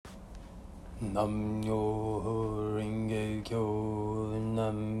Namyo Renge Kyo,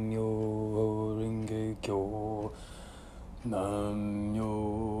 Namyo Renge Kyo, Namyo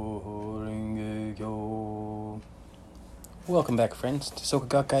Renge Kyo. Welcome back, friends, to Soka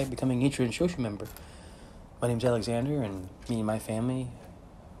Gakkai Becoming Nichiren Shoshu member. My name's Alexander, and me and my family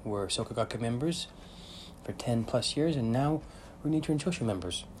were Soka Gakkai members for 10 plus years, and now we're Nichiren Shoshu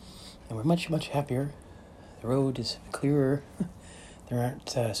members. And we're much, much happier. The road is clearer. There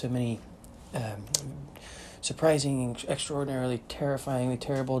aren't so many surprising, extraordinarily, terrifyingly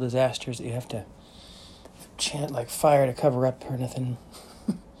terrible disasters that you have to chant like fire to cover up or nothing.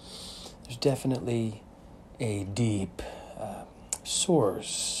 There's definitely a deep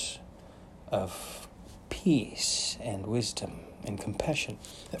source of peace and wisdom and compassion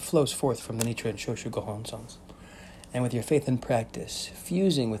that flows forth from the Nichiren Shoshu Gohonzons. And with your faith and practice,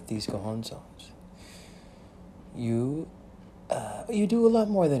 fusing with these Gohonzons, you do a lot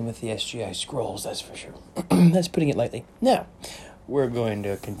more than with the SGI scrolls, that's for sure. That's putting it lightly. Now, we're going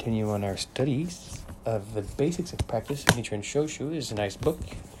to continue on our studies of the basics of practice of Nichiren Shoshu. This is a nice book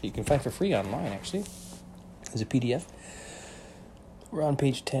that you can find for free online, actually, as a PDF. We're on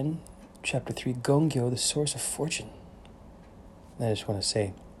page 10, chapter 3, Gongyo, the source of fortune. I just want to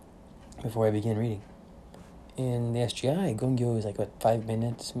say, before I begin reading, in the SGI, Gongyo is like, 5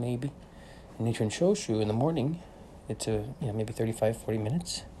 minutes, maybe? In Nichiren Shoshu, in the morning, it's maybe 35, 40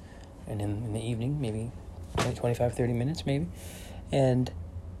 minutes. And in the evening, maybe 25, 30 minutes, maybe. And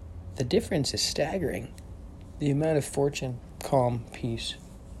the difference is staggering. The amount of fortune, calm, peace,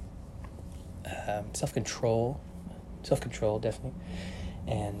 self-control, definitely,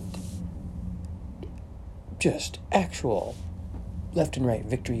 and just actual left and right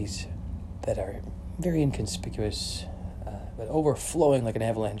victories that are very inconspicuous, but overflowing like an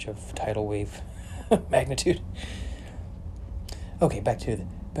avalanche of tidal wave magnitude. Okay, back to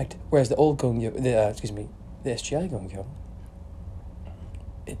whereas the old Gongyo, the SGI Gongyo,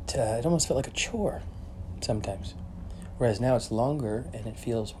 it almost felt like a chore sometimes. Whereas now it's longer and it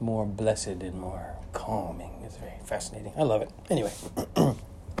feels more blessed and more calming. It's very fascinating. I love it. Anyway,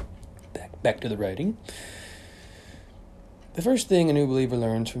 back to the writing. The first thing a new believer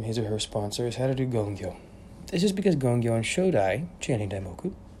learns from his or her sponsor is how to do Gongyo. This is because Gongyo and Shodai, chanting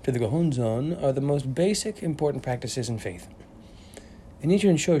Daimoku, to the Gohonzon are the most basic, important practices in faith. In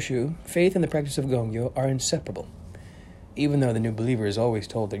Nichiren Shoshu, faith and the practice of Gongyo are inseparable. Even though the new believer is always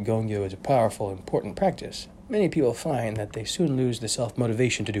told that Gongyo is a powerful, important practice, many people find that they soon lose the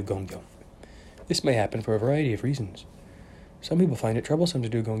self-motivation to do Gongyo. This may happen for a variety of reasons. Some people find it troublesome to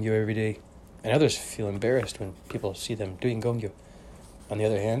do Gongyo every day, and others feel embarrassed when people see them doing Gongyo. On the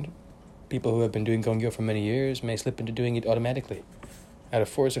other hand, people who have been doing Gongyo for many years may slip into doing it automatically, out of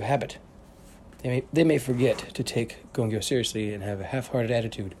force of habit. They may forget to take Gongyo seriously and have a half-hearted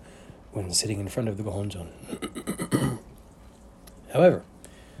attitude when sitting in front of the Gohonzon. However,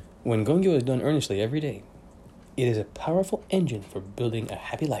 when Gongyo is done earnestly every day, it is a powerful engine for building a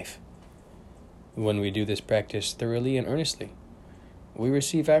happy life. When we do this practice thoroughly and earnestly, we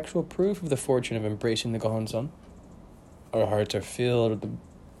receive actual proof of the fortune of embracing the Gohonzon. Our hearts are filled with the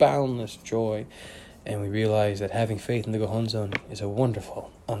boundless joy, and we realize that having faith in the Gohonzon is a wonderful,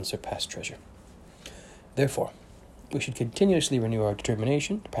 unsurpassed treasure. Therefore, we should continuously renew our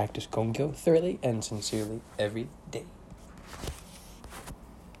determination to practice Gongyo thoroughly and sincerely every day.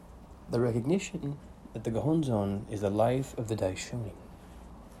 The recognition that the Gohonzon is the life of the Daishonin.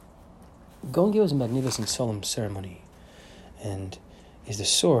 Gongyo is a magnificent solemn ceremony and is the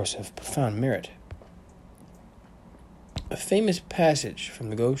source of profound merit. In a famous passage from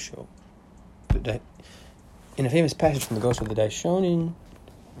the Gosho, the Daishonin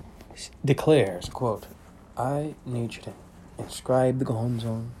declares, quote, I, Nichiren, inscribe the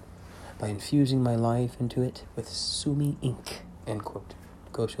Gohonzon by infusing my life into it with Sumi ink, end quote.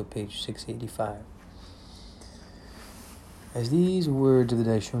 Gosho, page 685. As these words of the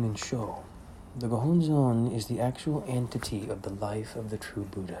Daishonin show, the Gohonzon is the actual entity of the life of the true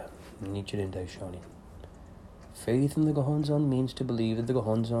Buddha, Nichiren Daishonin. Faith in the Gohonzon means to believe that the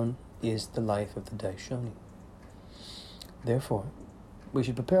Gohonzon is the life of the Daishonin. Therefore, we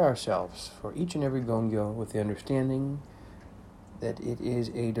should prepare ourselves for each and every Gongyo with the understanding that it is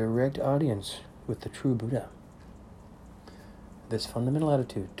a direct audience with the true Buddha. This fundamental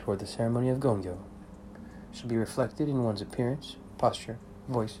attitude toward the ceremony of Gongyo should be reflected in one's appearance, posture,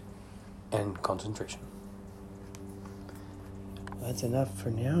 voice, and concentration. That's enough for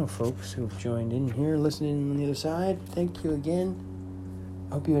now, folks who've joined in here listening on the other side. Thank you again.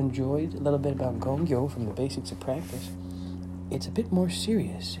 I hope you enjoyed a little bit about Gongyo from the basics of practice. It's a bit more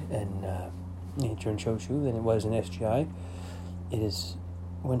serious in Nichiren Shoshu than it was in SGI. It is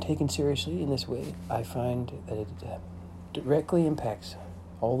when taken seriously in this way, I find that it directly impacts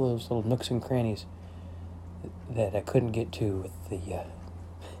all those little nooks and crannies that I couldn't get to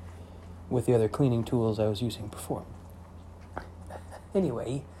with the other cleaning tools I was using before.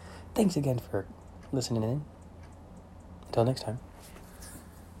 Anyway, thanks again for listening in. Until next time.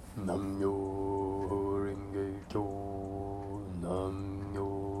 Nam-myo Renge Kyo, Nam-myo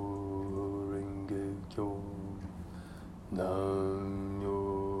Renge Kyo, Nam-myo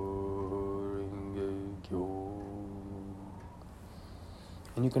Renge Kyo.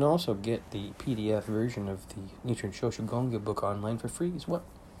 And you can also get the PDF version of the Nichiren Shoshu Gongyo book online for free as well.